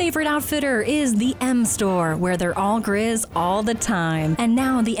Nation's favorite outfitter is the M Store, where they're all Grizz all the time. And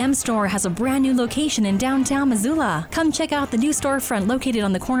now the M Store has a brand new location in downtown Missoula. Come check out the new storefront located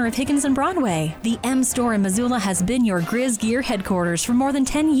on the corner of Higgins and Broadway. The M Store in Missoula has been your Grizz gear headquarters for more than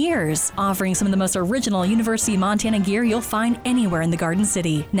 10 years, offering some of the most original University of Montana gear you'll find anywhere in the Garden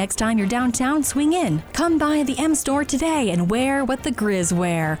City. Next time you're downtown, swing in. Come by the M Store today and wear what the Grizz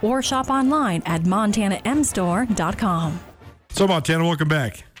wear, or shop online at montanamstore.com. So, Montana, welcome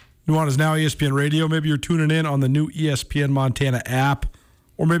back. Nuanez Now ESPN Radio. Maybe you're tuning in on the new ESPN Montana app,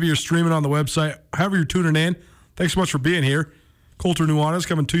 or maybe you're streaming on the website. However you're tuning in, thanks so much for being here. Colter Nuanez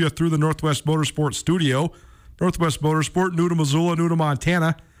coming to you through the Northwest Motorsport studio. Northwest Motorsport, new to Missoula, new to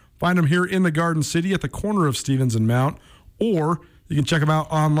Montana. Find them here in the Garden City at the corner of Stevens and Mount, or you can check them out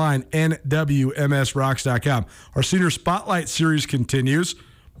online, nwmsrocks.com. Our Senior Spotlight series continues.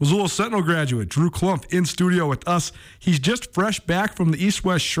 Missoula Sentinel graduate Drew Klumpf in studio with us. He's just fresh back from the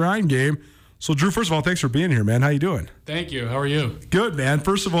East-West Shrine game. So, Drew, first of all, thanks for being here, man. How you doing? Thank you. How are you? Good, man.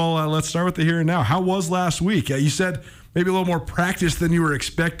 First of all, let's start with the here and now. How was last week? You said maybe a little more practice than you were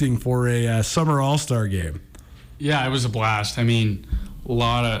expecting for a summer All-Star game. Yeah, it was a blast. I mean, a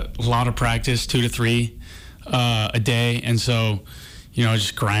lot of practice, 2 to 3 a day, and so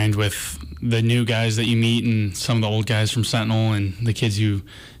just grind with the new guys that you meet and some of the old guys from Sentinel and the kids you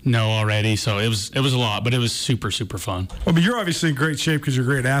know already. So it was a lot, but it was super, super fun. Well, but you're obviously in great shape because you're a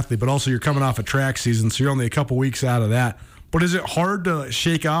great athlete, but also you're coming off a track season, so you're only a couple weeks out of that. But is it hard to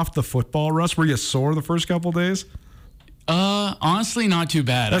shake off the football rust? Were you sore the first couple days? Honestly, not too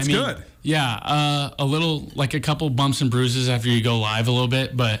bad. That's good. Yeah, a little, like a couple bumps and bruises after you go live a little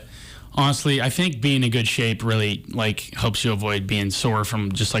bit, but honestly, I think being in good shape really like helps you avoid being sore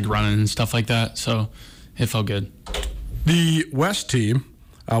from just like running and stuff like that. So it felt good. The West team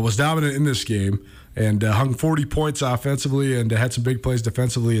was dominant in this game and hung 40 points offensively and had some big plays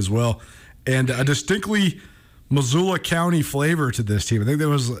defensively as well. And a distinctly Missoula County flavor to this team. I think there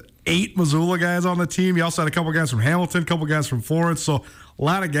was 8 Missoula guys on the team. You also had a couple guys from Hamilton, a couple guys from Florence. So a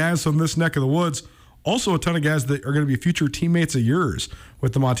lot of guys from this neck of the woods. Also a ton of guys that are going to be future teammates of yours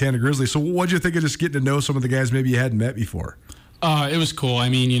with the Montana Grizzlies. So what did you think of just getting to know some of the guys maybe you hadn't met before? It was cool. I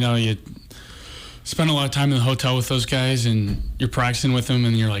mean, you spend a lot of time in the hotel with those guys and you're practicing with them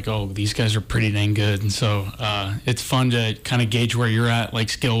and you're like, oh, these guys are pretty dang good. And so it's fun to kind of gauge where you're at, like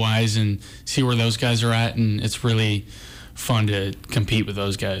skill-wise, and see where those guys are at. And it's really fun to compete with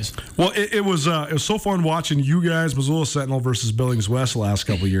those guys. Well, it was so fun watching you guys, Missoula Sentinel versus Billings West the last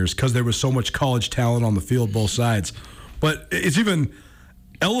couple of years, because there was so much college talent on the field, both sides. But it's even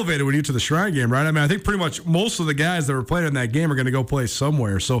elevated when you get to the Shrine game, right? I mean, I think pretty much most of the guys that were playing in that game are going to go play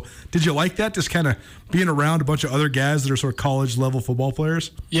somewhere. So did you like that, just kind of being around a bunch of other guys that are sort of college-level football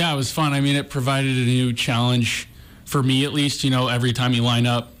players? Yeah, it was fun. I mean, it provided a new challenge for me, at least. Every time you line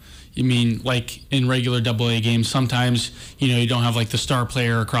up, like in regular AA games, sometimes, you don't have like the star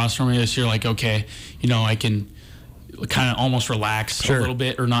player across from you, so you're like, okay, I can kind of almost relax a little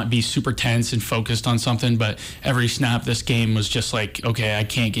bit or not be super tense and focused on something. But every snap this game was just like, okay, I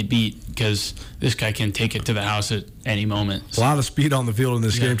can't get beat because this guy can take it to the house at any moment. So. A lot of speed on the field in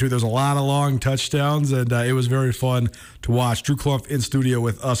this game, too. There's a lot of long touchdowns, and it was very fun to watch. Drew Clump in studio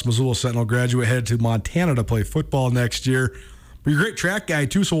with us, Missoula Sentinel graduate, headed to Montana to play football next year. But you're a great track guy,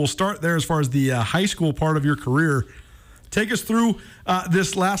 too, so we'll start there as far as the high school part of your career. Take us through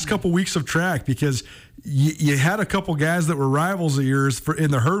this last couple weeks of track, because you had a couple guys that were rivals of yours in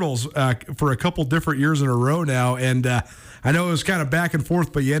the hurdles for a couple different years in a row now. And I know it was kind of back and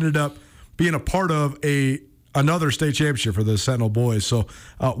forth, but you ended up being a part of another state championship for the Sentinel boys. So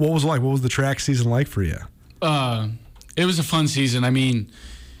what was it like? What was the track season like for you? It was a fun season. I mean,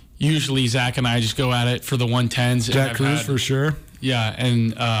 usually Zach and I just go at it for the 110s. Jack Cruz for sure. Yeah,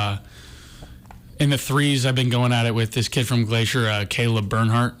 and in the 3s, I've been going at it with this kid from Glacier, Caleb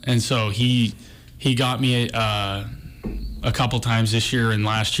Bernhardt. And so he got me a couple times this year and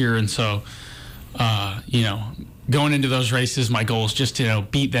last year. And so, going into those races, my goal is just to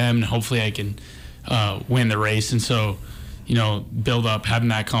beat them, and hopefully I can win the race. And so, build up, having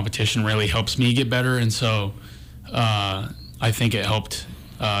that competition really helps me get better. And so I think it helped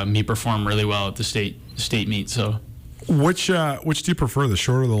me perform really well at the state meet. So, which do you prefer, the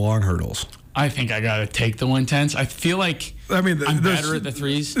short or the long hurdles? I think I got to take the 110s. I feel like I'm better at the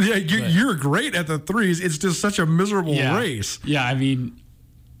 3s. Yeah, you're great at the 3s. It's just such a miserable race. Yeah, I mean,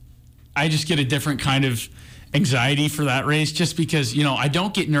 I just get a different kind of anxiety for that race just because, I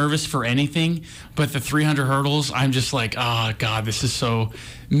don't get nervous for anything, but the 300 hurdles, I'm just like, oh, God, this is so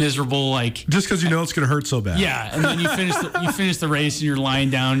miserable. Like, just because it's going to hurt so bad. Yeah, and then you finish the race and you're lying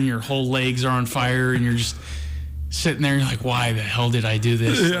down and your whole legs are on fire and you're just sitting there, you're like, why the hell did I do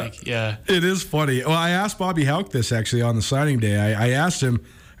this? Yeah. It is funny. Well, I asked Bobby Houck this actually on the signing day. I asked him,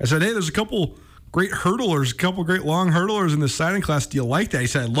 I said, hey, there's a couple great hurdlers, a couple great long hurdlers in this signing class. Do you like that? He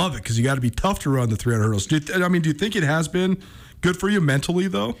said, I love it because you got to be tough to run the 300 hurdles. Do you think it has been good for you mentally,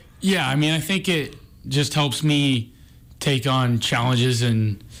 though? Yeah, I mean, I think it just helps me take on challenges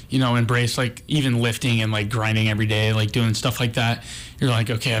and, embrace, like, even lifting and, like, grinding every day, like, doing stuff like that. You're like,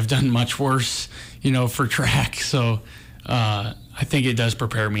 okay, I've done much worse, for track. So I think it does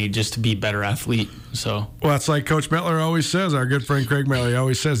prepare me just to be a better athlete. So, well, it's like Coach Metler always says, our good friend Craig Metler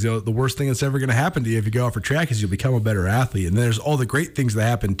always says, the worst thing that's ever going to happen to you if you go out for track is you'll become a better athlete. And there's all the great things that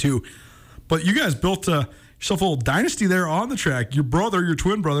happen, too. But you guys built yourself a little dynasty there on the track. Your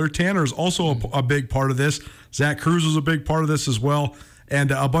twin brother, Tanner, is also a big part of this. Zach Cruz was a big part of this as well.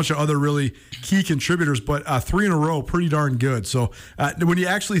 And a bunch of other really key contributors, but 3 in a row, pretty darn good. So when you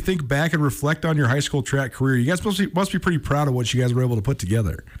actually think back and reflect on your high school track career, you guys must be pretty proud of what you guys were able to put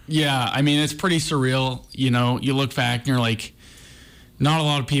together. Yeah, I mean, it's pretty surreal. You look back and you're like, not a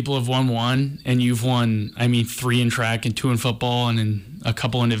lot of people have won one, and you've won, 3 in track and 2 in football and then a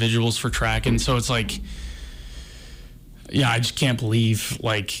couple individuals for track. And so it's like, yeah, I just can't believe,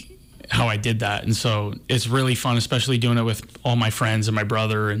 like, how I did that. And so it's really fun, especially doing it with all my friends and my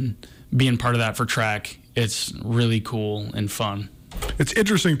brother and being part of that for track. It's really cool and fun. It's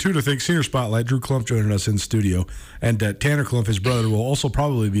interesting, too, to think Senior Spotlight, Drew Clump joining us in studio, and Tanner Clump, his brother, will also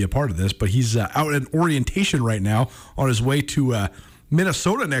probably be a part of this, but he's out in orientation right now on his way to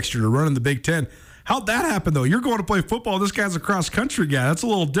Minnesota next year to run in the Big Ten. How'd that happen, though? You're going to play football. This guy's a cross-country guy. That's a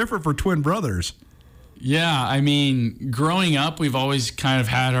little different for twin brothers. Yeah, I mean, growing up, we've always kind of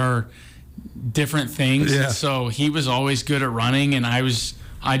had our different things. Yeah. So he was always good at running, and I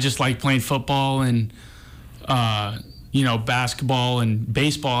just liked playing football and basketball and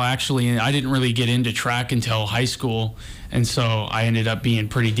baseball, actually. And I didn't really get into track until high school, and so I ended up being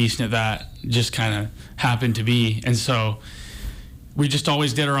pretty decent at that. Just kind of happened to be. And so we just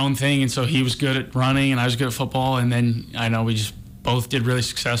always did our own thing, and so he was good at running and I was good at football, and then I know we just both did really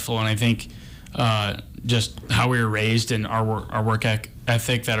successful. And I think just how we were raised and our work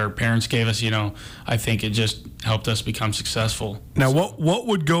ethic that our parents gave us, I think it just helped us become successful. Now, what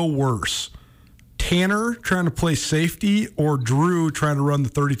would go worse? Tanner trying to play safety or Drew trying to run the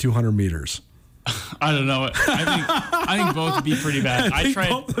 3,200 meters? I don't know. I think both would be pretty bad.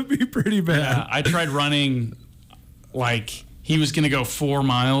 Both would be pretty bad. Yeah, I tried running like he was going to go 4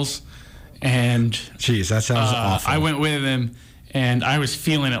 miles, and jeez, that sounds awful. I went with him, and I was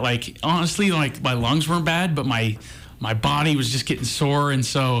feeling it. Like, honestly, like my lungs weren't bad, but my body was just getting sore, and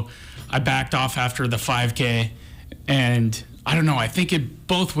so I backed off after the 5K, and I don't know. I think it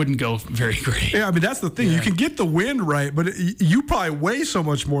both wouldn't go very great. Yeah, I mean, that's the thing. Yeah. You can get the wind right, but you probably weigh so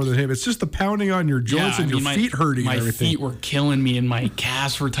much more than him. It's just the pounding on your joints and your feet hurting and everything. My feet were killing me, and my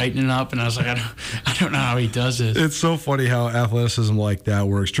calves were tightening up, and I was like, I don't know how he does it. It's so funny how athleticism like that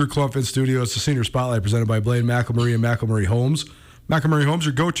works. Drew Clump in studio. It's the Senior Spotlight presented by Blaine McElmurray and McElmurray Homes. McElmurray Homes,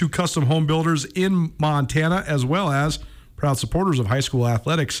 your go-to custom home builders in Montana, as well as proud supporters of high school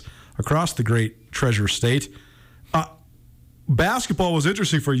athletics across the great Treasure State. Basketball was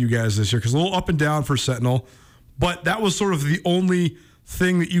interesting for you guys this year because a little up and down for Sentinel, but that was sort of the only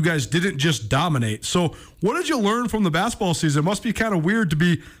thing that you guys didn't just dominate. So what did you learn from the basketball season? It must be kind of weird to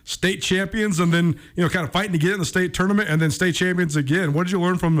be state champions and then, kind of fighting to get in the state tournament and then state champions again. What did you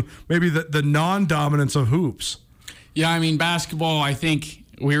learn from maybe the non-dominance of hoops? Yeah, I mean, basketball, I think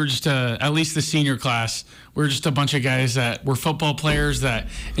we were just, at least the senior class, we were just a bunch of guys that were football players that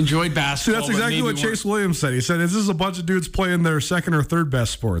enjoyed basketball. See, that's exactly what Chase Williams said. He said, this is a bunch of dudes playing their second or third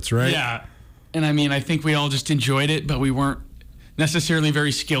best sports, right? Yeah. And I mean, I think we all just enjoyed it, but we weren't necessarily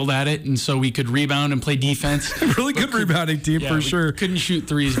very skilled at it, and so we could rebound and play defense. Really good rebounding team, for sure. Couldn't shoot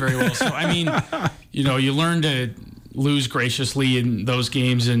threes very well. So, I mean, you learn to lose graciously in those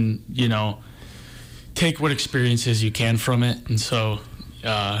games and, take what experiences you can from it. And so,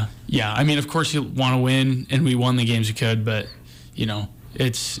 I mean, of course you want to win, and we won the games we could, but, you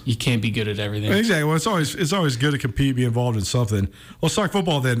can't be good at everything. Exactly. Well, it's always good to compete, be involved in something. Let's talk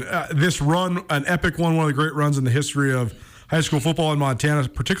football then. This run, an epic one of the great runs in the history of high school football in Montana,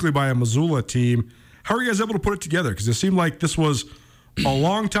 particularly by a Missoula team. How are you guys able to put it together? Because it seemed like this was a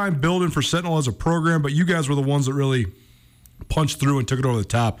long time building for Sentinel as a program, but you guys were the ones that really punched through and took it over the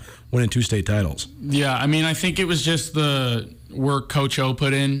top, winning 2 state titles. Yeah, I mean, I think it was just the work Coach O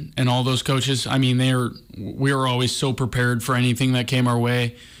put in and all those coaches. I mean, we were always so prepared for anything that came our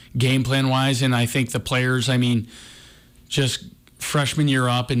way, game plan wise, and I think the players, I mean, just freshman year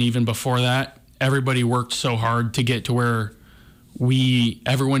up and even before that, everybody worked so hard to get to where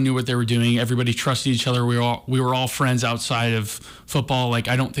everyone knew what they were doing. Everybody trusted each other. We were all friends outside of football. Like,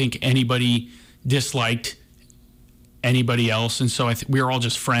 I don't think anybody disliked anybody else, and so we were all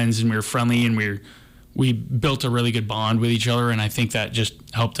just friends, and we were friendly, and we built a really good bond with each other, and I think that just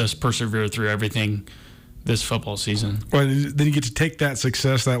helped us persevere through everything this football season. Well, then you get to take that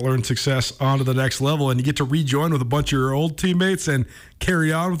success, that learned success, onto the next level, and you get to rejoin with a bunch of your old teammates and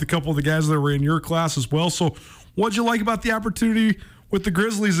carry on with a couple of the guys that were in your class as well. So what'd you like about the opportunity with the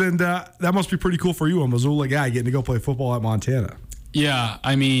Grizzlies? And that must be pretty cool for you, a Missoula guy, getting to go play football at Montana. Yeah,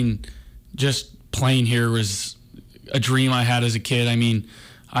 I mean, just playing here was a dream I had as a kid. I mean,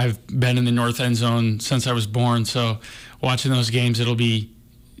 I've been in the north end zone since I was born, so watching those games, it'll be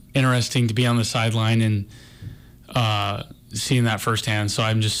interesting to be on the sideline and seeing that firsthand. So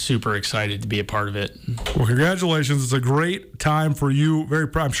I'm just super excited to be a part of it. Well, congratulations. It's a great time for you. Very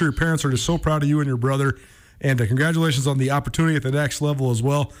proud. I'm sure your parents are just so proud of you and your brother. And congratulations on the opportunity at the next level as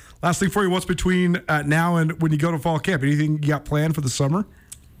well. Last thing for you, what's between now and when you go to fall camp? Anything you got planned for the summer?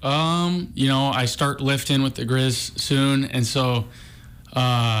 I start lifting with the Grizz soon, and so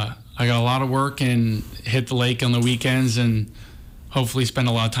I got a lot of work and hit the lake on the weekends and hopefully spend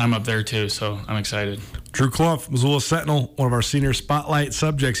a lot of time up there too, so I'm excited. Drew Clump, Missoula Sentinel, one of our senior spotlight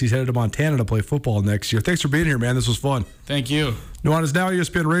subjects. He's headed to Montana to play football next year. Thanks for being here, man. This was fun. Thank you. Nuanez Now,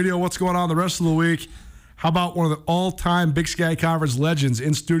 ESPN Radio. What's going on the rest of the week? How about one of the all-time Big Sky Conference legends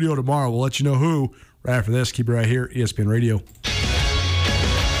in studio tomorrow? We'll let you know who right after this. Keep it right here, ESPN Radio.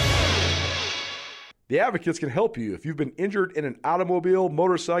 The Advocates can help you if you've been injured in an automobile,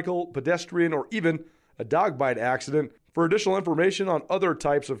 motorcycle, pedestrian, or even a dog bite accident. For additional information on other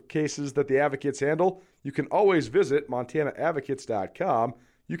types of cases that the Advocates handle, you can always visit MontanaAdvocates.com.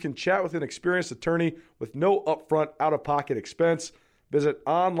 You can chat with an experienced attorney with no upfront out-of-pocket expense. Visit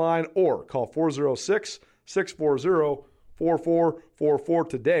online or call 406-640-4444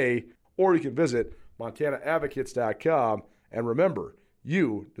 today, or you can visit MontanaAdvocates.com. And remember,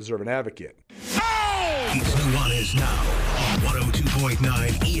 you deserve an advocate. It's Nuanez now on 102.9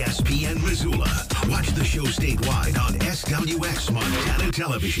 ESPN Missoula. Watch the show statewide on SWX Montana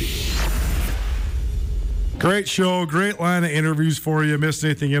Television. Great show, great line of interviews for you. Missed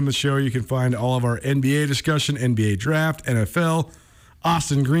anything in the show, you can find all of our NBA discussion, NBA draft, NFL,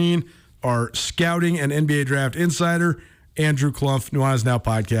 Austin Green, our scouting and NBA draft insider, Andrew Klumpf, Nuanez Now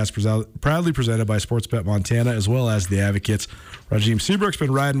podcast, proudly presented by Sportsbet Montana, as well as the Advocates. Rajim Seabrook's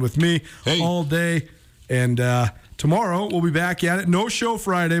been riding with me all day. And tomorrow, we'll be back at it. No show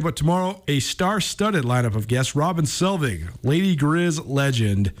Friday, but tomorrow, a star-studded lineup of guests. Robin Selvig, Lady Grizz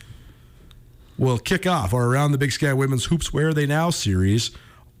legend, will kick off our Around the Big Sky Women's Hoops Where Are They Now series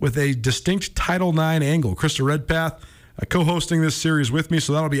with a distinct Title IX angle. Krista Redpath co-hosting this series with me,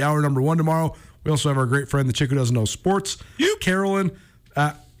 so that'll be hour number 1 tomorrow. We also have our great friend, the chick who doesn't know sports, Carolyn,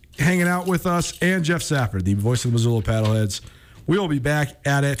 hanging out with us, and Jeff Safford, the voice of the Missoula Paddleheads. We'll be back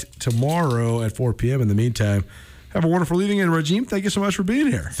at it tomorrow at 4 p.m. In the meantime, have a wonderful evening. And Rajim, thank you so much for being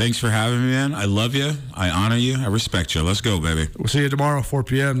here. Thanks for having me, man. I love you. I honor you. I respect you. Let's go, baby. We'll see you tomorrow, 4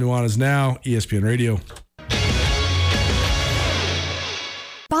 p.m. Nuanez Now, ESPN Radio.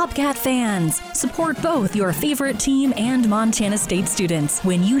 Bobcat fans, support both your favorite team and Montana State students.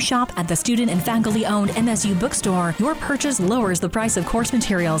 When you shop at the student and faculty-owned MSU bookstore, your purchase lowers the price of course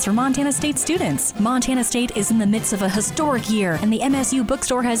materials for Montana State students. Montana State is in the midst of a historic year, and the MSU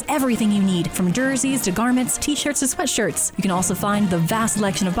bookstore has everything you need, from jerseys to garments, t-shirts to sweatshirts. You can also find the vast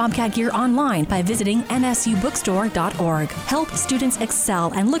selection of Bobcat gear online by visiting msubookstore.org. Help students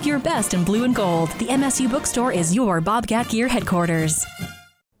excel and look your best in blue and gold. The MSU bookstore is your Bobcat gear headquarters.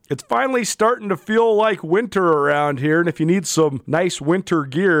 It's finally starting to feel like winter around here, and if you need some nice winter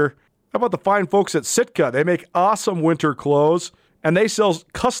gear, how about the fine folks at Sitka? They make awesome winter clothes, and they sell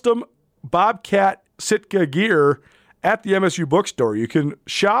custom Bobcat Sitka gear at the MSU Bookstore. You can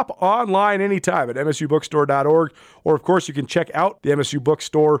shop online anytime at msubookstore.org, or of course you can check out the MSU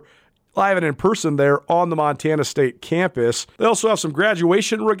Bookstore live and in person there on the Montana State campus. They also have some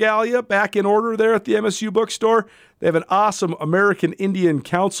graduation regalia back in order there at the MSU Bookstore. They have an awesome American Indian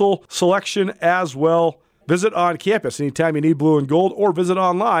Council selection as well. Visit on campus anytime you need blue and gold, or visit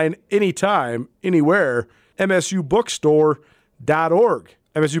online anytime, anywhere, msubookstore.org.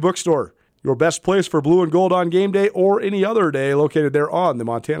 MSU Bookstore, your best place for blue and gold on game day or any other day, located there on the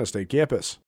Montana State campus.